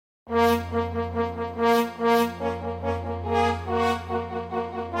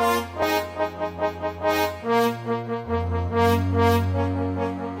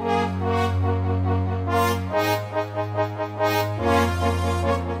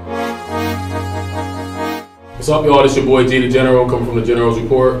What's up, y'all? This your boy G the General, coming from the General's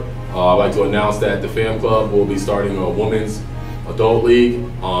Report. I'd like to announce that the Fam Club will be starting a women's adult league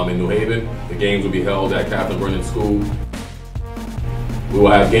in New Haven. The games will be held at Captain Brennan School. We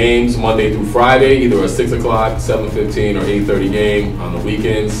will have games Monday through Friday, either a 6 o'clock, 7:15, or 8:30 game. On the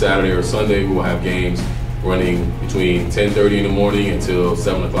weekends, Saturday or Sunday, we will have games running between 10:30 in the morning until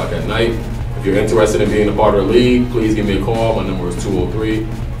 7 o'clock at night. If you're interested in being a part of the league, please give me a call. My number is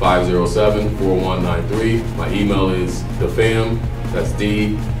 203-507-4193. My email is DAFAM, that's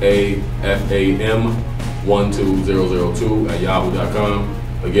DAFAM12002 @yahoo.com.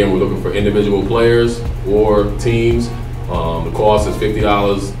 Again, we're looking for individual players or teams. The cost is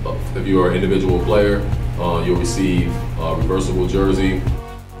 $50 if you're an individual player. You'll receive a reversible jersey.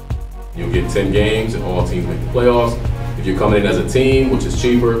 You'll get 10 games and all teams make the playoffs. If you're coming in as a team, which is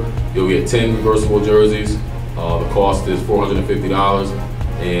cheaper, you'll get 10 reversible jerseys. The cost is $450.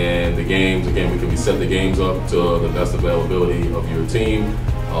 And the games, again, we can set the games up to the best availability of your team.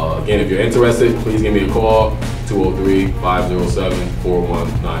 Again, if you're interested, please give me a call,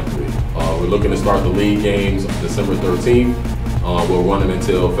 203-507-4193. We're looking to start the league games December 13th. We'll run them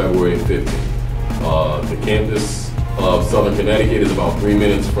until February 15th. The campus of Southern Connecticut is about 3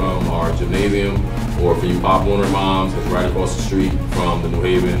 minutes from our gymnasium, or for you Pop Warner moms, it's right across the street from the New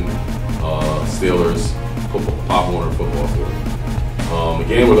Haven Steelers Pop Warner football field.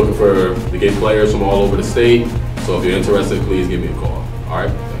 Again, we're looking to get players from all over the state, so if you're interested, please give me a call. All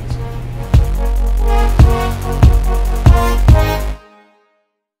right?